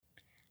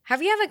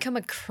Have you ever come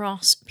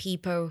across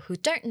people who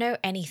don't know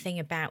anything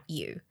about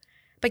you,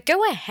 but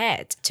go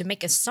ahead to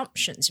make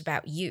assumptions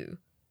about you?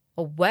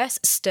 Or worse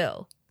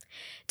still,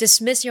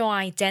 dismiss your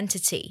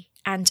identity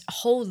and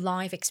whole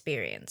life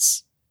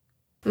experience?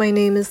 My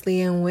name is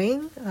Lian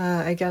Wing.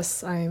 I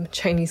guess I'm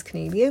Chinese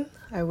Canadian.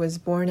 I was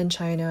born in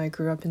China. I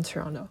grew up in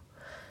Toronto.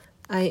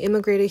 I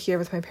immigrated here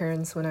with my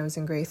parents when I was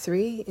in grade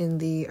 3 in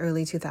the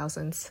early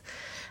 2000s.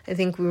 I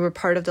think we were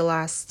part of the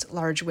last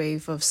large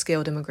wave of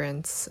skilled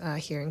immigrants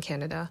here in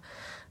Canada.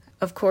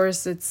 Of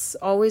course, it's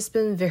always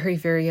been very,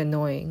 very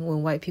annoying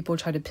when white people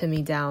try to pin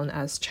me down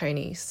as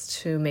Chinese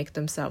to make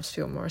themselves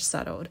feel more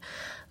settled.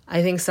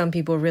 I think some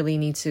people really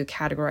need to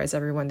categorize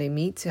everyone they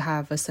meet to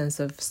have a sense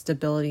of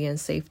stability and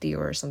safety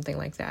or something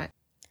like that.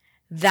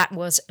 That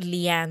was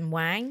Lian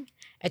Wang,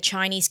 a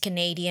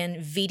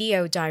Chinese-Canadian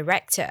video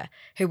director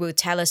who will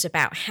tell us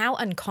about how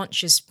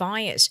unconscious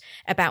bias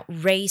about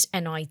race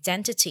and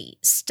identity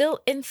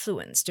still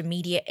influence the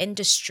media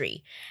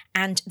industry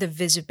and the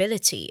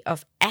visibility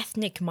of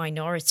ethnic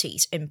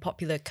minorities in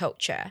popular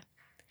culture.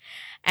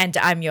 And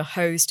I'm your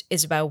host,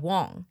 Isabel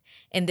Wong.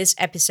 In this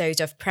episode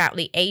of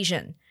Proudly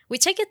Asian, we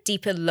take a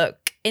deeper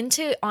look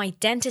into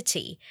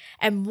identity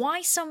and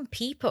why some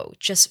people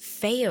just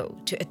fail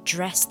to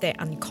address their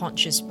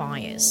unconscious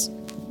bias.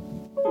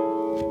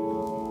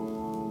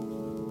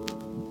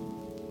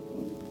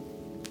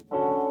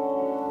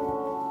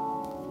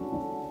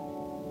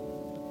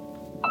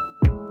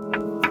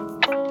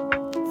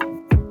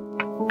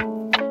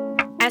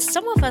 As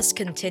some of us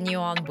continue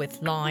on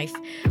with life,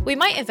 we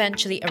might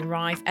eventually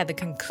arrive at the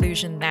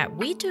conclusion that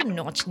we do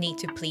not need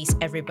to please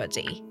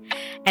everybody.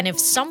 And if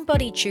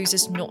somebody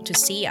chooses not to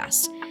see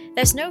us,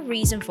 there's no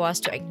reason for us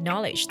to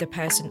acknowledge the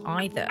person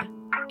either.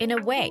 In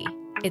a way,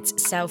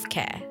 it's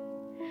self-care.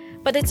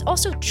 But it's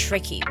also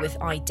tricky with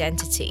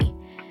identity,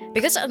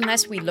 because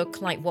unless we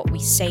look like what we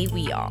say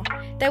we are,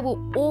 there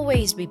will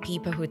always be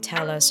people who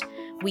tell us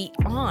we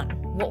aren't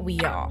what we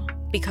are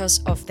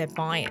because of their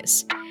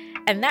bias.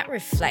 And that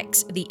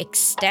reflects the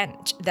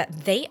extent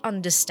that they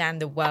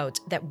understand the world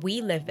that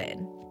we live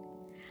in.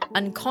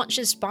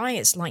 Unconscious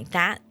bias like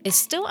that is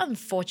still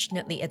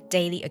unfortunately a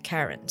daily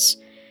occurrence.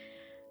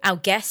 Our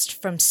guest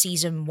from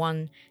season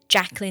 1,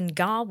 Jacqueline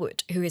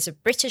Garwood, who is a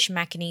British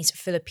Macanese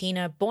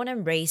Filipina born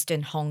and raised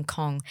in Hong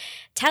Kong,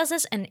 tells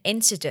us an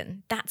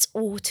incident that's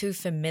all too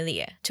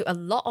familiar to a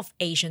lot of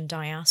Asian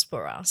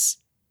diasporas.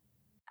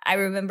 I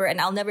remember,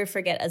 and I'll never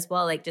forget as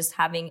well, just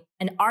having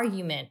an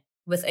argument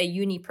with a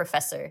uni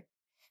professor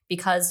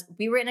because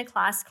we were in a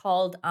class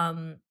called,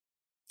 I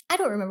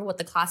don't remember what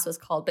the class was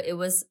called, but it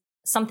was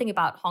something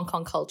about Hong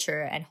Kong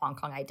culture and Hong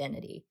Kong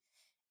identity.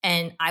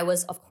 And I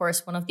was, of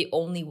course, one of the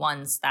only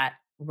ones that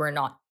were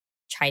not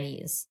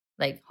Chinese,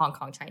 like Hong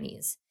Kong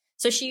Chinese.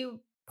 So she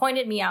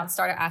pointed me out,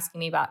 started asking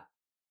me about,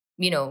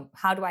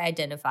 how do I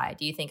identify?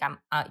 Do you think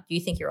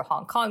you're a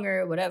Hong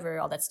Konger, whatever,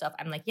 all that stuff?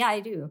 I'm like, yeah, I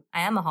do.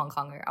 I am a Hong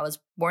Konger. I was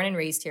born and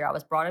raised here. I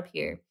was brought up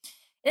here. And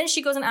then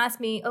she goes and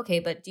asks me, okay,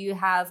 but do you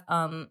have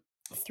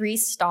 3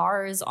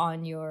 stars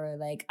on your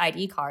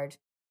ID card?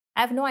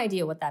 I have no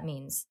idea what that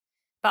means.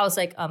 But I was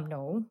like,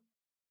 no,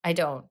 I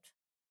don't.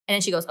 And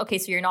then she goes, okay,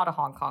 so you're not a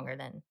Hong Konger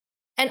then.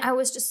 And I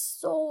was just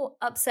so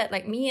upset,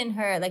 me and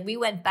her, we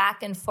went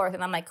back and forth.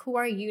 And I'm like, who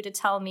are you to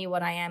tell me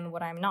what I am and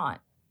what I'm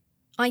not?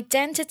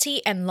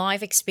 Identity and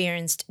life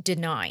experience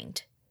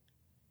denied.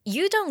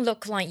 You don't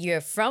look like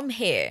you're from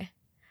here.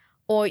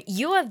 Or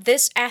you are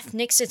this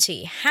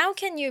ethnicity. How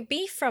can you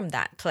be from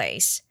that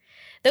place?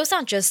 Those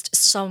are just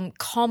some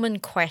common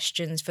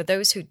questions for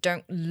those who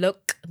don't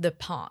look the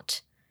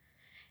part.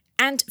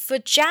 And for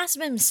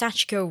Jasmine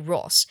Sachiko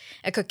Ross,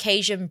 a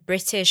Caucasian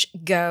British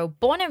girl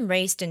born and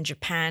raised in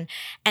Japan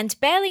and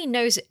barely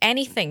knows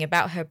anything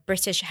about her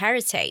British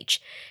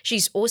heritage,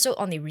 she's also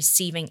on the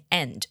receiving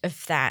end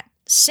of that,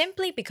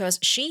 simply because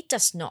she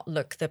does not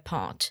look the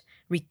part,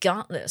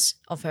 regardless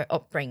of her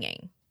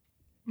upbringing.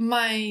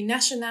 My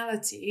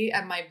nationality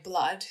and my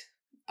blood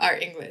are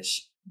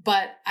English,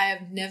 but I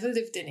have never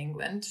lived in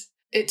England.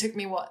 It took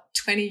me,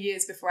 20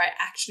 years before I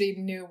actually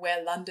knew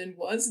where London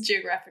was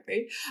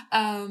geographically.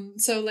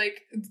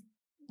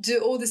 Do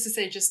all this to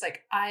say,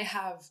 I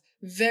have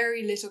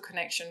very little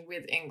connection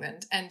with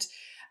England, and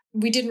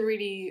we didn't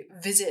really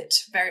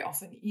visit very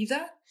often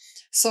either.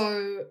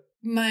 So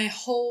my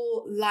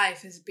whole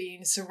life has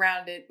been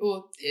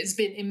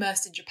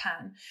immersed in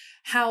Japan.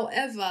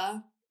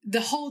 However,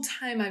 the whole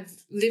time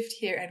I've lived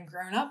here and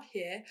grown up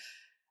here,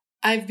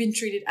 I've been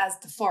treated as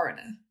the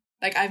foreigner.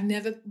 I've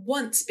never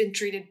once been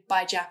treated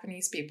by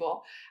Japanese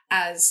people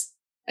as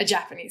a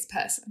Japanese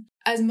person.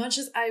 As much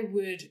as I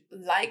would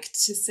like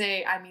to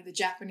say I'm either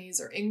Japanese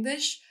or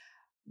English,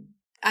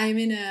 I'm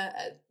in a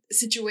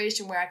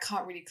situation where I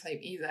can't really claim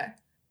either.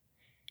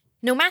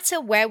 No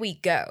matter where we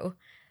go,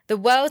 the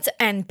world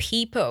and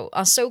people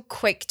are so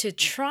quick to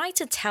try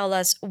to tell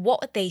us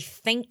what they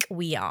think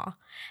we are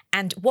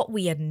and what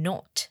we are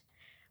not.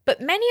 But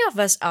many of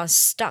us are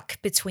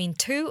stuck between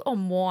 2 or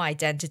more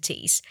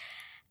identities,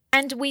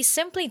 and we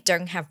simply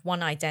don't have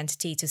one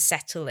identity to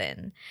settle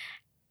in.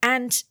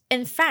 And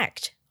in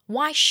fact,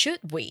 why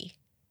should we?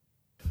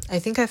 I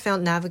think I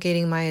found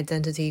navigating my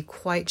identity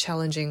quite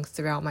challenging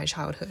throughout my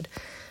childhood,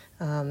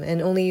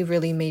 and only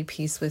really made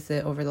peace with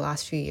it over the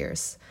last few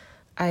years.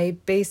 I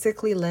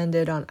basically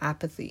landed on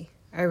apathy.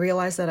 I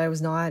realized that I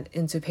was not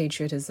into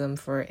patriotism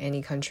for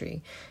any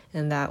country,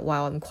 and that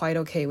while I'm quite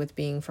okay with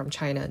being from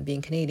China and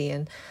being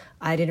Canadian,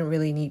 I didn't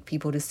really need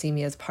people to see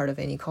me as part of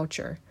any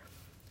culture.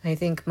 I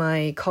think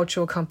my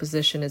cultural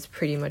composition is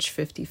pretty much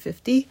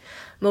 50-50.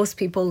 Most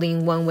people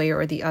lean one way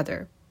or the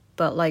other,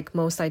 but like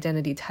most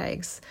identity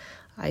tags,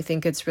 I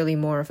think it's really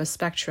more of a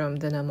spectrum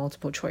than a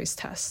multiple choice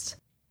test.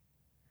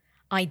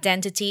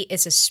 Identity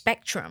is a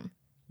spectrum,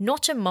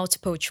 not a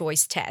multiple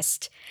choice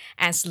test,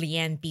 as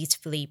Leanne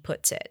beautifully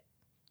puts it.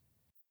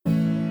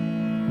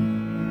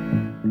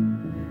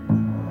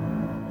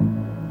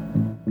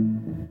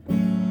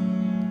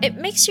 It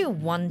makes you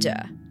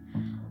wonder,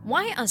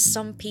 why are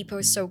some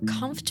people so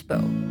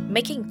comfortable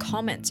making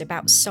comments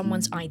about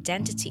someone's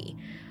identity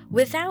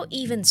without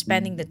even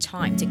spending the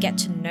time to get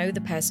to know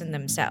the person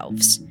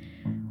themselves?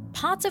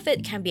 Part of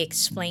it can be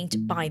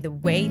explained by the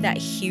way that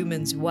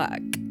humans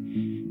work.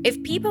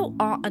 If people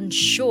are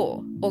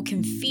unsure or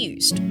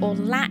confused or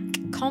lack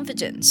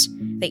confidence,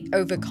 they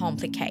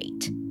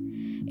overcomplicate.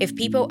 If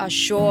people are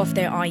sure of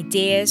their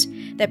ideas,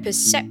 their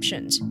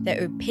perceptions,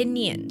 their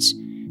opinions,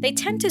 they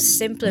tend to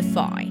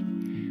simplify.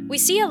 We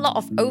see a lot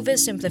of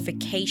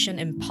oversimplification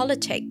in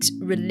politics,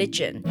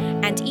 religion,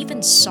 and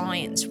even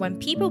science when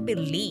people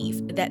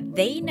believe that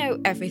they know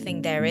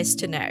everything there is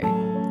to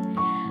know.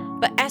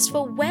 But as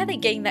for where they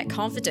gain that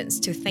confidence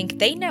to think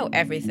they know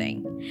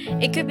everything,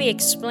 it could be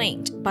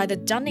explained by the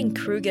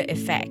Dunning-Kruger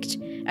effect,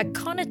 a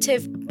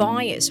cognitive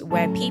bias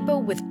where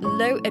people with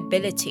low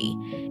ability,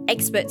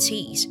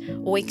 expertise,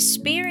 or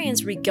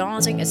experience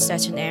regarding a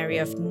certain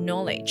area of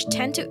knowledge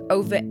tend to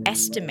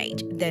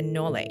overestimate their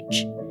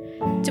knowledge.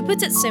 To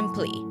put it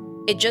simply,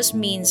 it just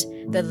means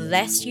the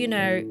less you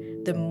know,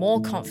 the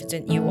more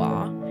confident you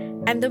are,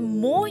 and the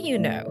more you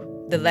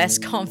know, the less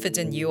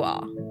confident you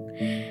are.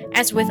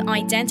 As with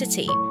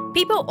identity,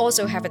 people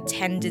also have a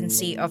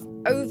tendency of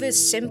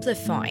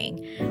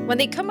oversimplifying when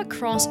they come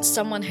across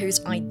someone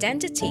whose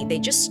identity they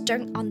just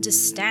don't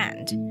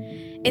understand.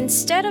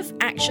 Instead of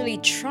actually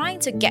trying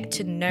to get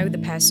to know the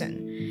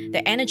person,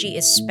 their energy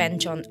is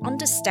spent on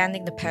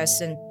understanding the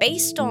person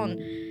based on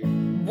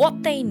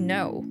what they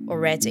know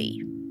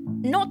already,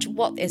 not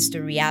what is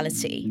the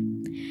reality.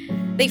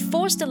 They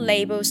force the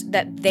labels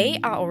that they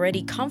are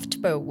already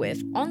comfortable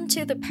with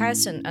onto the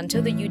person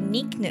until the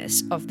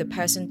uniqueness of the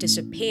person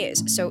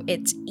disappears, so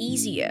it's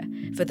easier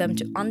for them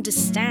to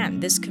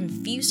understand this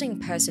confusing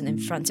person in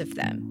front of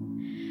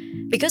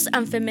them. Because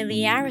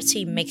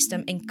unfamiliarity makes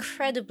them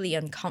incredibly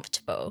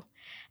uncomfortable,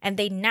 and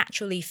they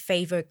naturally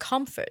favor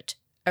comfort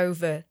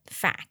over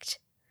fact.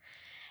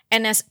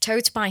 And as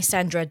told by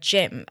Sandra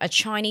Jim, a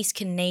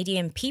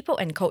Chinese-Canadian people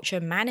and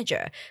culture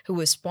manager who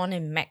was born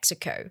in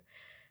Mexico,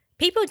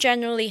 people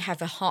generally have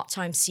a hard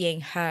time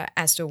seeing her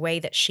as the way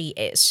that she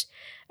is,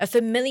 a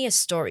familiar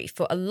story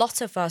for a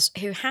lot of us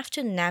who have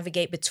to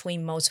navigate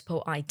between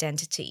multiple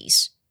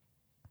identities.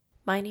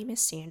 My name is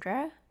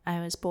Sandra.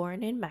 I was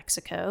born in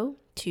Mexico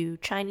to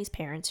Chinese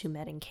parents who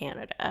met in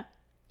Canada.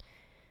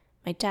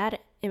 My dad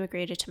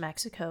immigrated to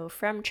Mexico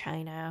from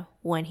China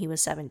when he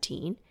was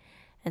 17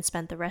 and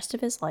spent the rest of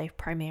his life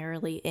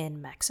primarily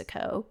in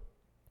Mexico.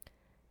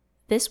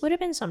 This would have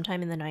been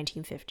sometime in the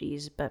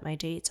 1950s, but my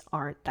dates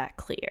aren't that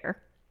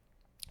clear.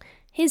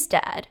 His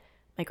dad,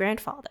 my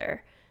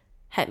grandfather,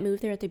 had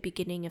moved there at the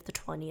beginning of the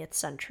 20th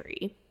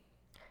century.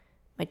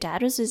 My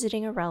dad was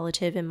visiting a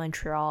relative in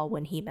Montreal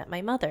when he met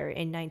my mother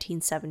in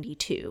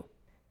 1972.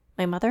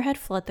 My mother had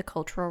fled the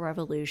Cultural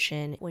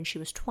Revolution when she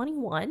was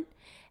 21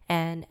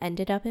 and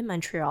ended up in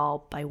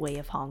Montreal by way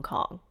of Hong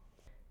Kong.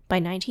 By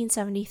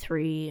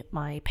 1973,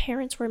 my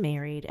parents were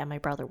married and my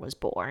brother was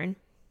born.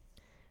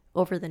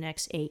 Over the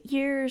next 8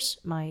 years,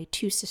 my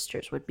 2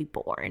 sisters would be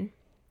born.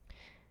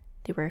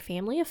 They were a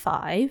family of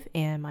 5,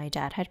 and my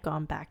dad had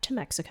gone back to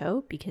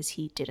Mexico because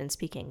he didn't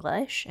speak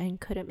English and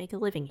couldn't make a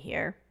living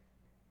here.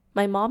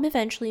 My mom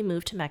eventually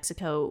moved to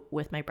Mexico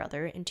with my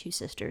brother and 2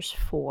 sisters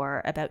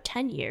for about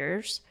 10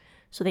 years,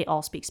 so they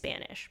all speak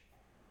Spanish.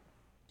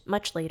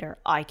 Much later,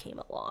 I came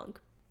along.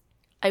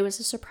 I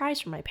was a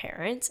surprise for my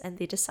parents, and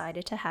they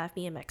decided to have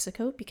me in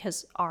Mexico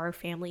because our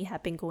family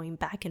had been going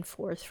back and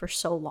forth for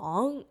so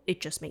long, it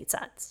just made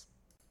sense.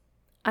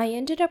 I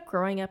ended up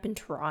growing up in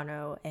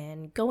Toronto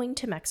and going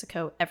to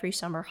Mexico every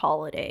summer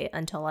holiday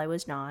until I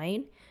was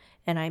 9,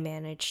 and I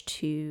managed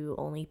to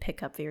only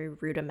pick up very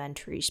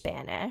rudimentary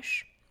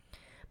Spanish.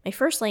 My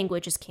first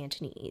language is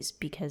Cantonese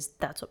because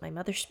that's what my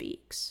mother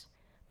speaks,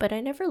 but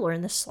I never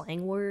learned the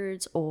slang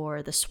words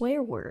or the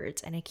swear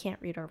words, and I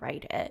can't read or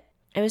write it.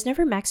 I was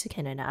never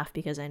Mexican enough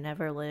because I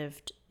never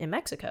lived in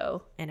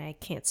Mexico and I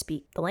can't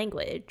speak the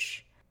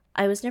language.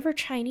 I was never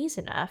Chinese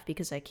enough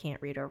because I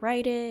can't read or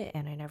write it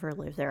and I never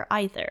lived there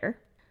either.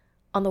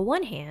 On the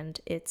one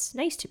hand, it's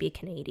nice to be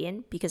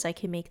Canadian because I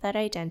can make that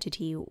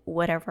identity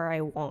whatever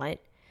I want.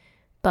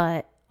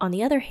 But on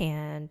the other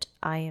hand,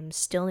 I am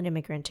still an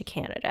immigrant to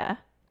Canada.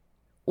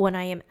 When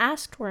I am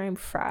asked where I'm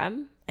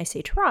from, I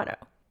say Toronto.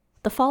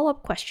 The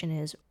follow-up question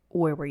is,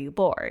 where were you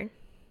born?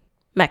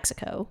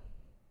 Mexico.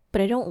 But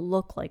I don't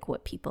look like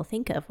what people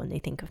think of when they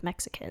think of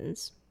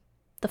Mexicans.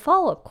 The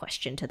follow-up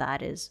question to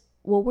that is,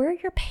 well, where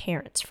are your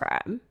parents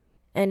from?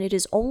 And it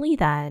is only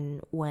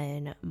then,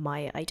 when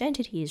my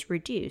identity is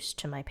reduced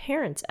to my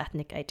parents'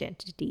 ethnic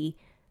identity,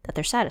 that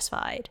they're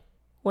satisfied.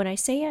 When I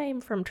say I am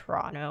from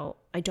Toronto,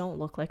 I don't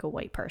look like a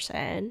white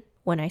person.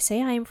 When I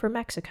say I am from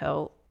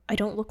Mexico, I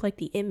don't look like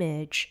the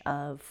image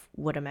of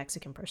what a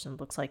Mexican person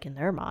looks like in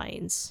their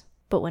minds.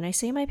 But when I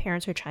say my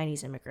parents are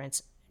Chinese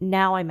immigrants,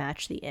 now I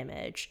match the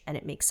image and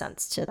it makes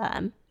sense to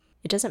them.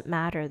 It doesn't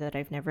matter that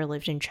I've never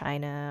lived in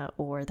China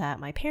or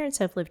that my parents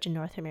have lived in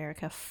North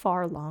America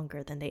far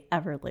longer than they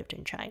ever lived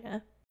in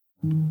China.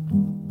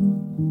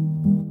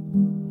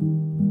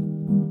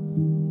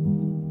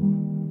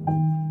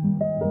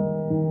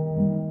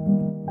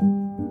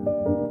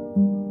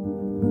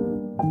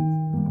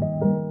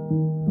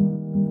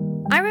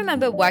 I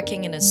remember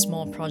working in a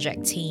small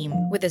project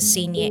team with a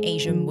senior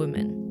Asian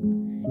woman.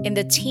 In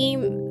the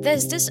team,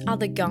 there's this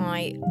other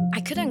guy.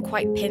 I couldn't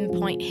quite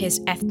pinpoint his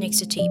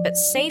ethnicity, but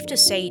safe to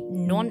say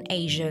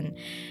non-Asian,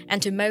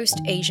 and to most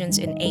Asians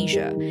in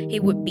Asia, he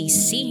would be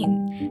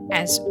seen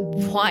as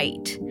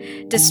white,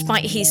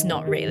 despite he's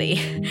not really,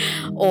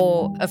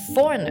 or a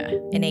foreigner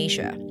in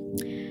Asia.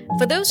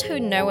 For those who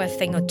know a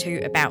thing or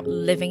two about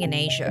living in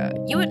Asia,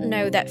 you would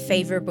know that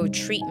favorable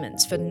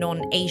treatments for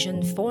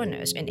non-Asian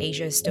foreigners in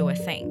Asia is still a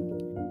thing.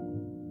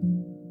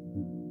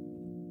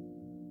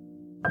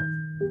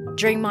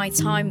 During my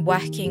time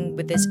working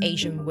with this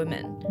Asian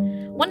woman,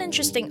 one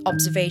interesting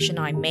observation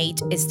I made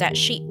is that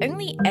she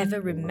only ever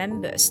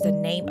remembers the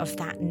name of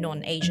that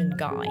non-Asian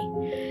guy,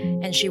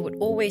 and she would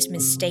always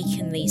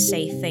mistakenly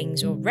say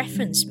things or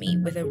reference me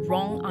with a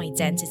wrong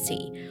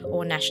identity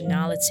or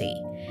nationality.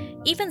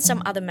 Even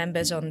some other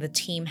members on the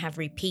team have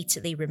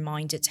repeatedly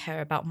reminded her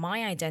about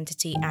my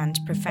identity and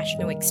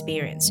professional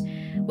experience,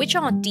 which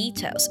are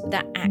details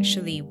that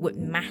actually would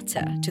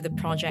matter to the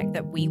project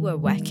that we were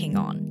working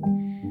on.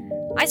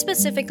 I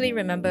specifically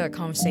remember a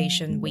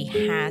conversation we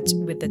had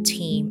with the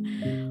team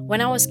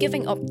when I was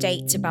giving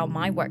updates about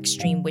my work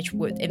stream, which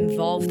would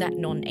involve that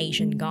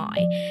non-Asian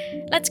guy.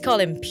 Let's call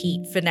him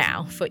Pete for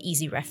now, for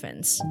easy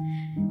reference.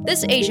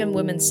 This Asian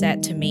woman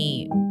said to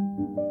me,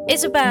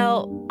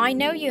 "Isabel, I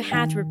know you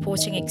had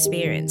reporting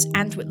experience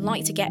and would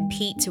like to get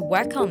Pete to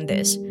work on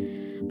this,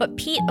 but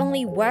Pete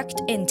only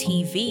worked in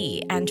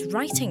TV and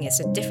writing is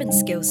a different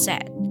skill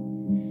set."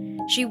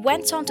 She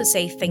went on to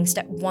say things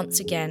that once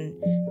again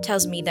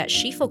tells me that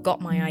she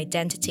forgot my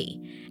identity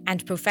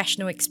and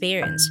professional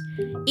experience,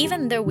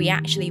 even though we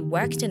actually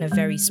worked in a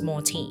very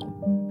small team.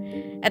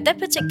 At that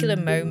particular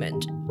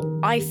moment,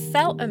 I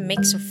felt a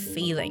mix of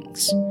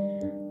feelings.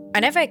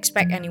 I never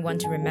expect anyone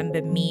to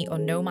remember me or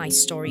know my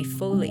story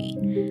fully,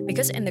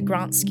 because in the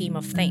grand scheme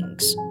of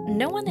things,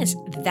 no one is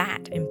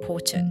that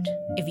important,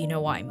 if you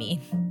know what I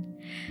mean.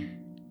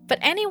 But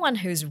anyone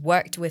who's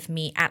worked with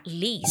me at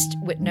least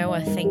would know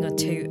a thing or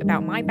two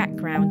about my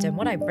background and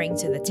what I bring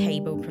to the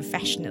table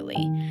professionally.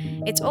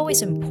 It's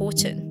always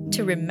important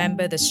to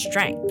remember the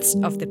strengths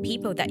of the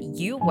people that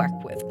you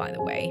work with, by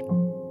the way.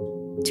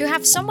 To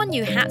have someone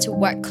you had to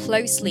work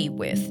closely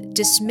with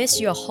dismiss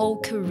your whole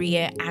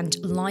career and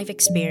life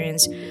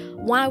experience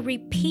while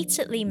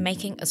repeatedly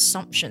making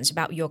assumptions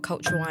about your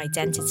cultural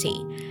identity,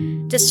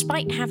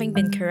 despite having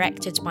been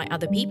corrected by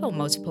other people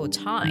multiple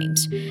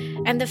times,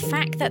 and the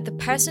fact that the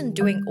person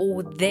doing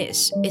all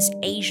this is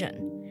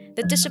Asian,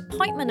 the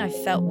disappointment I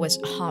felt was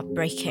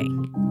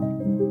heartbreaking.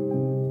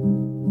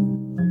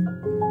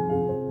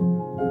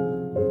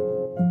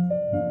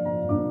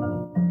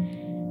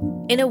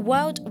 In a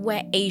world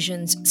where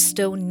Asians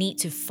still need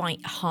to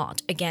fight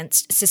hard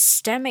against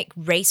systemic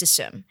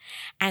racism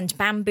and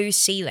bamboo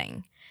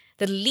ceiling,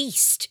 the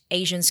least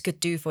Asians could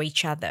do for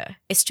each other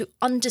is to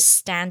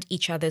understand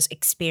each other's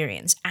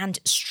experience and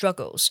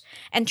struggles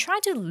and try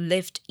to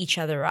lift each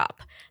other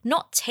up,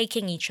 not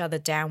taking each other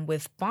down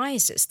with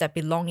biases that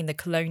belong in the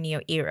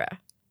colonial era.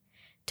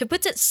 To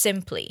put it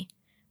simply,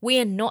 we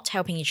are not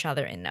helping each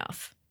other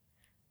enough.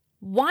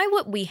 Why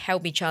would we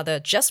help each other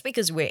just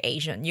because we're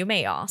Asian, you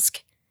may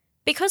ask?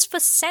 Because for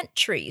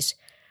centuries,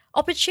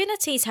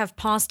 opportunities have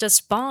passed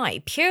us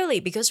by purely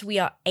because we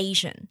are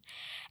Asian.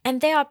 And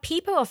there are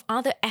people of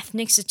other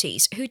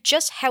ethnicities who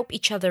just help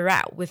each other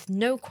out with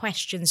no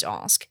questions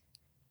asked.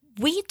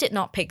 We did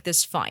not pick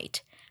this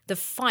fight. The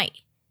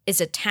fight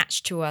is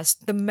attached to us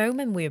the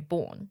moment we're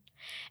born.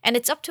 And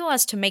it's up to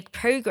us to make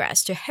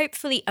progress to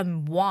hopefully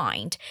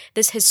unwind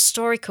this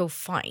historical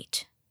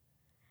fight.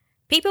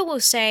 People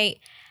will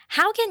say,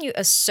 how can you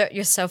assert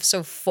yourself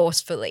so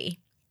forcefully?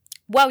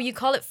 Well, you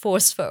call it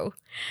forceful.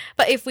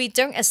 But if we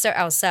don't assert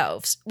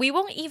ourselves, we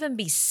won't even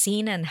be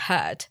seen and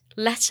heard,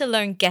 let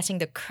alone getting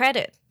the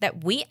credit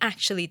that we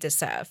actually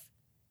deserve.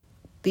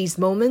 These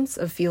moments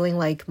of feeling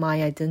like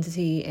my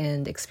identity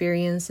and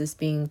experience is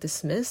being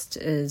dismissed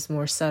is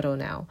more subtle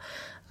now.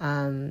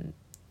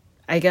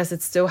 I guess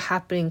it's still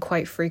happening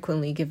quite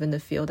frequently given the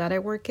field that I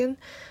work in.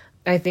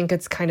 I think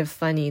it's kind of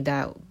funny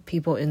that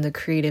people in the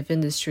creative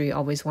industry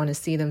always want to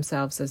see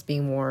themselves as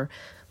being more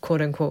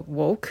quote unquote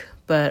woke,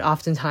 but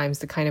oftentimes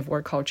the kind of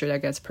work culture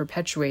that gets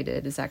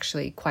perpetuated is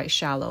actually quite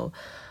shallow.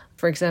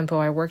 For example,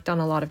 I worked on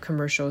a lot of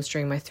commercials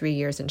during my 3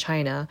 years in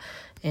China,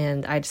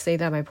 and I'd say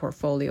that my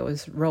portfolio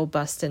is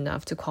robust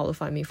enough to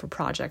qualify me for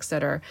projects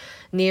that are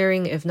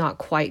nearing, if not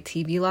quite,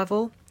 TV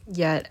level.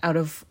 Yet out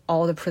of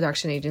all the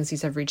production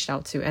agencies I've reached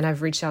out to, and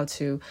I've reached out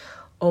to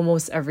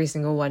almost every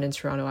single one in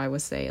Toronto, I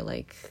would say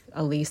like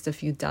at least a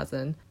few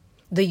dozen,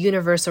 the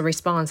universal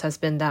response has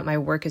been that my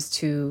work is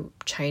too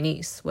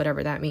Chinese,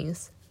 whatever that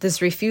means.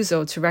 This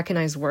refusal to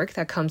recognize work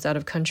that comes out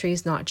of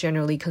countries not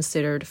generally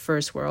considered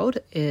first world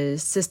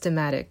is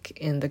systematic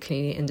in the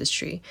Canadian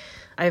industry.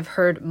 I've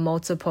heard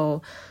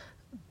multiple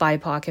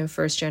BIPOC and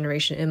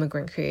first-generation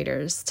immigrant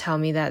creators tell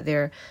me that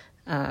their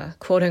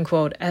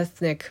quote-unquote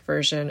ethnic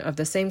version of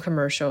the same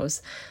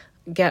commercials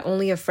get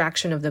only a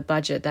fraction of the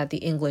budget that the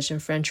English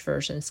and French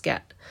versions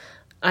get.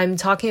 I'm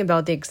talking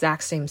about the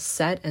exact same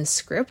set and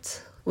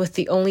script, with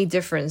the only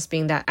difference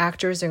being that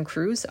actors and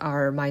crews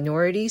are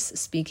minorities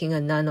speaking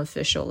a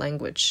non-official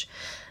language.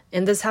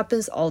 And this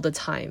happens all the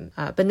time,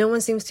 but no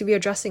one seems to be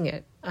addressing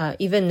it.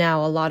 Even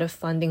now, a lot of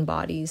funding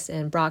bodies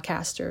and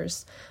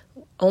broadcasters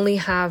only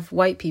have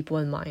white people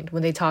in mind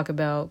when they talk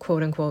about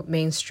quote-unquote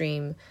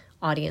mainstream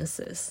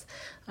audiences.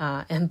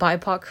 And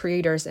BIPOC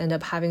creators end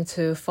up having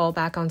to fall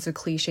back onto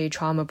cliche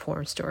trauma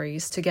porn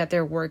stories to get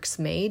their works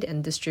made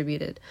and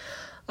distributed.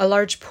 A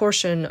large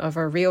portion of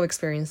our real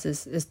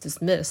experiences is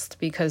dismissed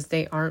because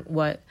they aren't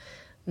what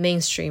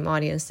mainstream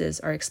audiences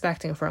are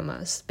expecting from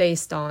us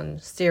based on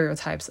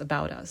stereotypes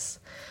about us.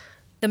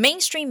 The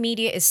mainstream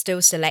media is still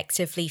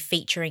selectively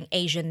featuring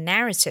Asian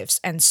narratives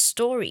and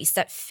stories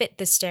that fit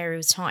the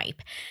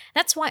stereotype.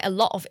 That's why a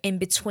lot of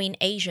in-between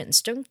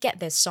Asians don't get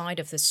their side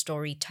of the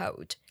story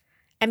told.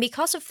 And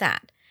because of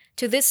that,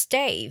 to this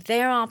day,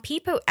 there are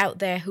people out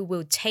there who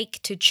will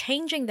take to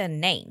changing their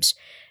names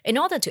in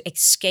order to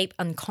escape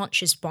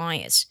unconscious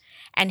bias.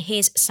 And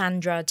here's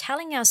Sandra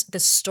telling us the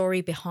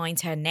story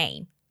behind her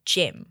name,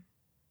 Jim.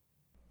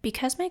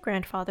 Because my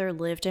grandfather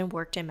lived and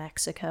worked in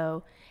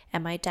Mexico,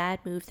 and my dad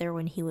moved there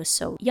when he was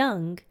so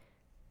young,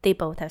 they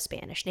both have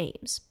Spanish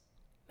names.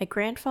 My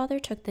grandfather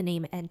took the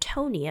name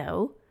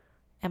Antonio,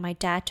 and my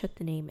dad took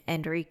the name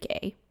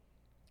Enrique.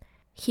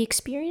 He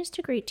experienced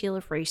a great deal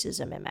of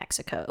racism in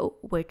Mexico,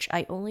 which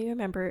I only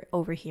remember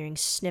overhearing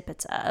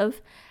snippets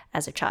of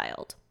as a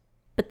child.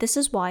 But this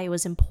is why it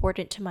was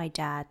important to my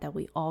dad that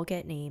we all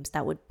get names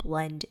that would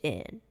blend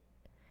in.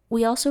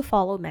 We also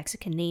follow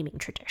Mexican naming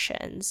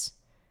traditions.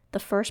 The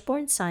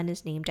firstborn son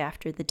is named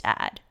after the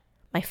dad.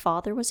 My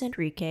father was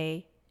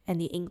Enrique,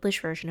 and the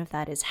English version of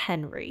that is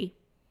Henry.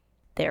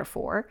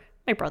 Therefore,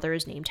 my brother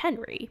is named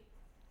Henry.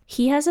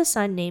 He has a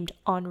son named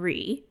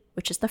Henri,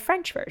 which is the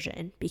French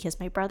version, because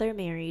my brother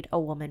married a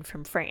woman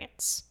from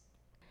France.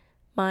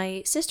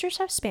 My sisters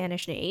have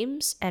Spanish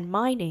names, and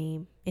my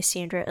name is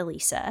Sandra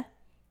Elisa.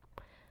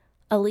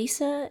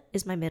 Elisa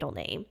is my middle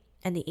name,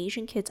 and the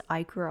Asian kids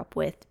I grew up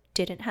with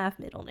didn't have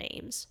middle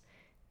names.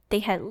 They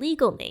had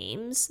legal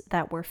names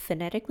that were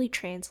phonetically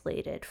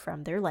translated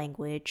from their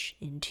language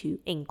into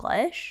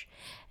English,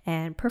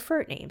 and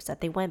preferred names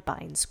that they went by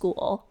in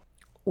school,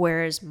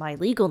 whereas my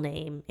legal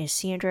name is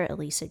Sandra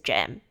Elisa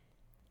Jem.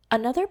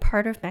 Another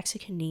part of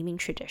Mexican naming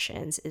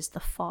traditions is the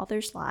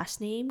father's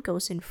last name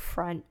goes in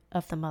front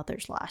of the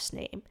mother's last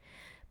name.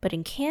 But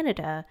in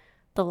Canada,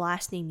 the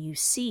last name you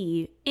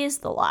see is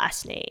the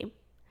last name.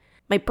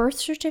 My birth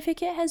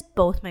certificate has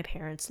both my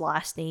parents'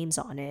 last names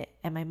on it,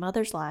 and my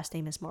mother's last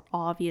name is more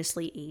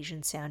obviously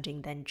Asian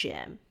sounding than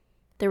Jim.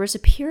 There was a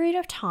period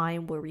of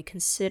time where we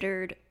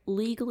considered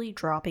legally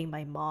dropping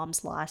my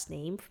mom's last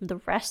name from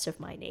the rest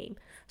of my name,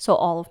 so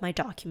all of my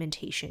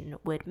documentation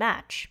would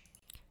match.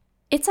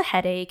 It's a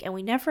headache, and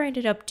we never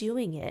ended up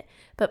doing it,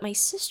 but my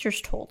sisters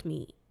told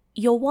me,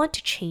 you'll want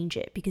to change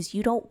it because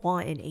you don't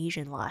want an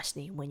Asian last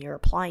name when you're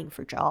applying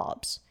for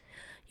jobs.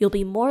 You'll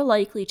be more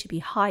likely to be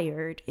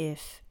hired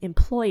if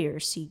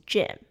employers see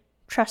Jim.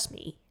 Trust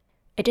me.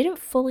 I didn't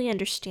fully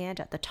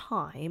understand at the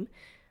time,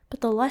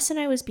 but the lesson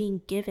I was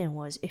being given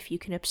was if you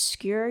can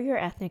obscure your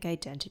ethnic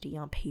identity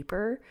on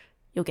paper,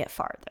 you'll get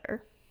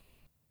farther.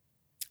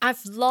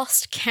 I've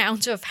lost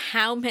count of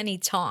how many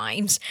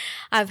times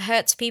I've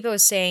heard people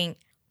saying,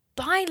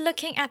 by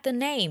looking at the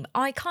name,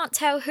 I can't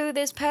tell who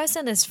this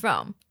person is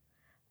from.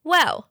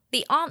 Well,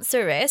 the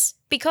answer is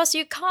because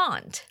you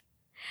can't.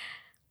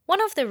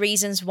 One of the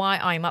reasons why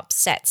I'm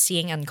upset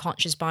seeing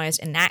unconscious bias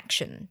in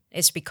action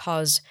is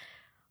because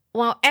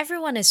while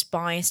everyone is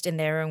biased in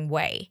their own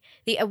way,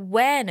 the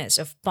awareness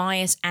of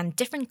bias and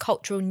different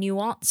cultural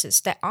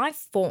nuances that I've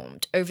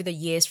formed over the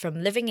years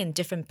from living in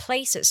different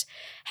places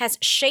has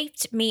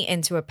shaped me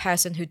into a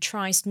person who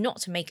tries not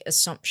to make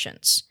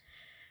assumptions.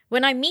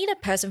 When I meet a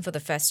person for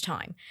the first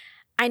time,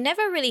 I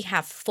never really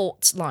have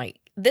thoughts like,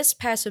 this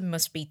person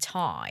must be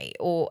Thai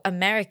or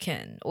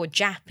American or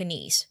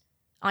Japanese.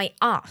 I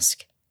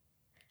ask,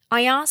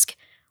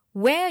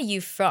 where are you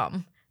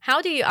from?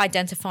 How do you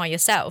identify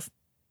yourself?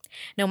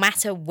 no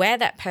matter where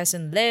that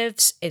person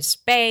lives, is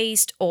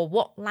based, or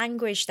what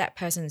language that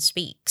person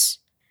speaks.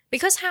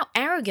 Because how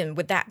arrogant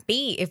would that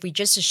be if we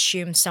just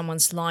assume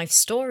someone's life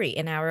story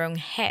in our own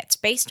heads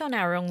based on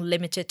our own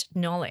limited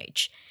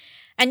knowledge?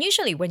 And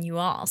usually when you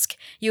ask,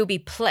 you'll be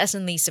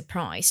pleasantly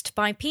surprised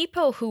by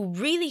people who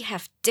really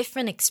have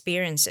different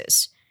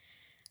experiences.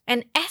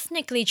 An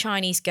ethnically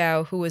Chinese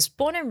girl who was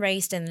born and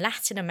raised in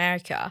Latin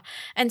America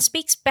and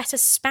speaks better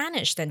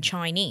Spanish than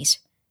Chinese.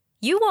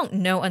 You won't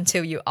know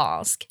until you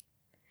ask.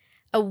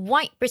 A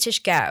white British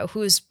girl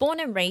who was born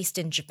and raised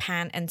in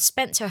Japan and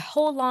spent her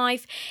whole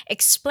life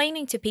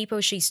explaining to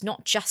people she's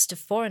not just a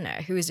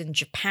foreigner who is in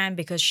Japan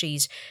because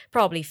she's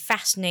probably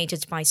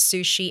fascinated by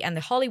sushi and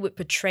the Hollywood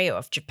portrayal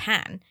of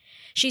Japan.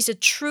 She's a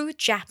true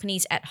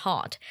Japanese at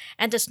heart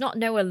and does not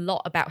know a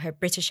lot about her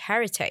British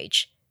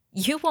heritage.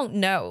 You won't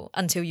know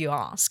until you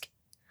ask.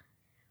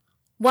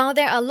 While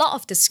there are a lot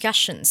of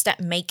discussions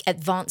that make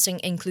advancing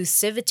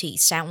inclusivity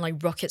sound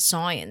like rocket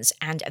science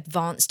and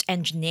advanced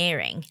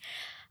engineering,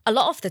 a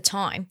lot of the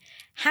time,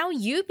 how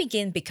you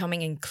begin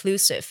becoming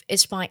inclusive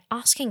is by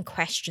asking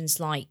questions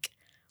like,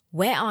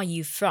 where are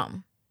you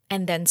from?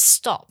 And then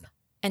stop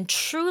and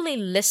truly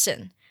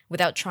listen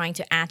without trying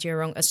to add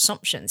your own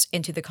assumptions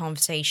into the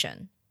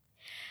conversation.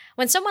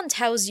 When someone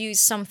tells you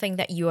something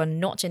that you are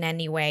not in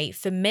any way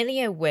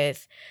familiar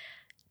with,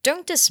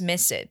 don't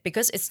dismiss it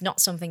because it's not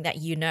something that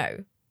you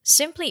know.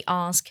 Simply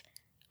ask,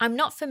 I'm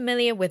not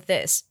familiar with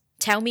this.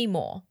 Tell me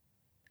more.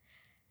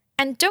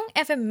 And don't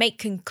ever make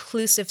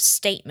conclusive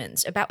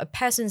statements about a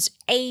person's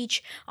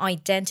age,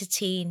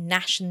 identity,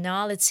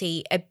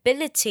 nationality,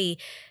 ability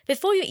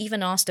before you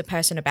even ask the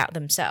person about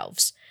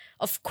themselves.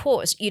 Of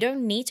course, you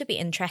don't need to be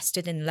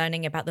interested in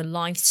learning about the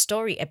life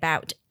story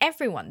about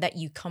everyone that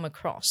you come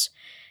across.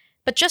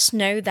 But just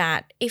know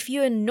that if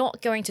you are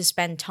not going to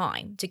spend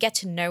time to get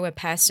to know a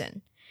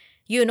person,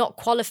 you are not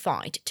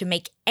qualified to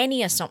make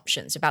any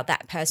assumptions about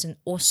that person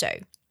also.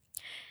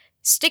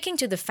 Sticking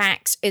to the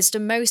facts is the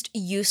most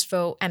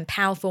useful and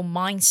powerful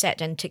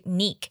mindset and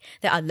technique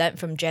that I learned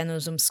from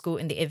journalism school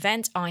in the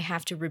event I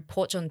have to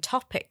report on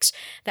topics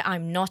that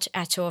I'm not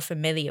at all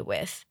familiar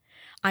with.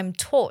 I'm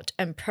taught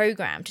and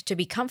programmed to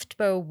be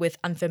comfortable with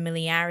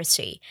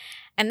unfamiliarity,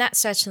 and that's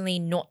certainly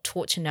not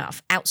taught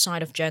enough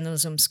outside of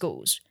journalism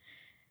schools.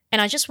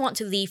 And I just want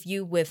to leave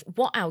you with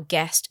what our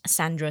guest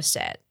Sandra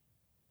said.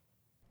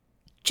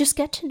 Just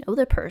get to know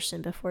the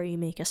person before you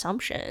make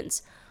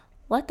assumptions.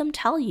 Let them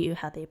tell you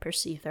how they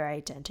perceive their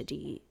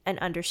identity and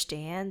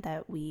understand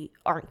that we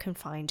aren't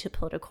confined to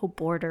political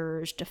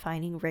borders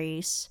defining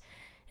race,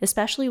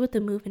 especially with the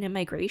movement and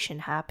migration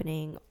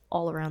happening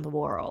all around the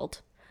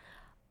world.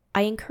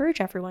 I encourage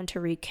everyone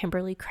to read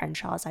Kimberly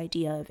Crenshaw's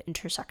idea of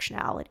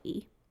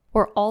intersectionality.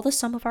 We're all the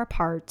sum of our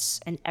parts,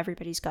 and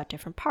everybody's got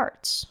different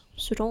parts,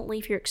 so don't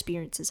leave your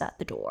experiences at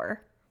the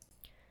door.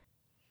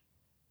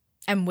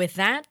 And with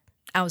that,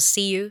 I'll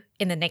see you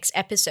in the next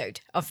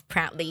episode of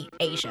Proudly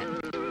Asian.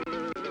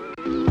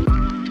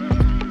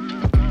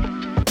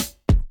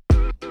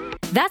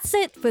 That's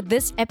it for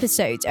this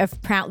episode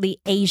of Proudly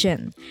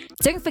Asian.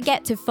 Don't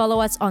forget to follow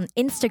us on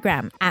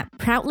Instagram at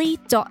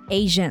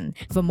proudly.asian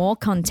for more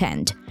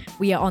content.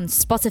 We are on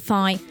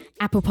Spotify,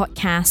 Apple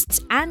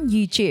Podcasts, and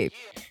YouTube.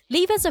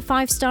 Leave us a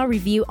 5-star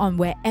review on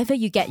wherever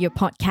you get your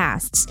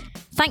podcasts.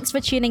 Thanks for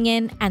tuning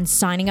in and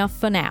signing off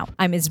for now.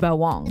 I'm Isabel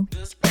Wong.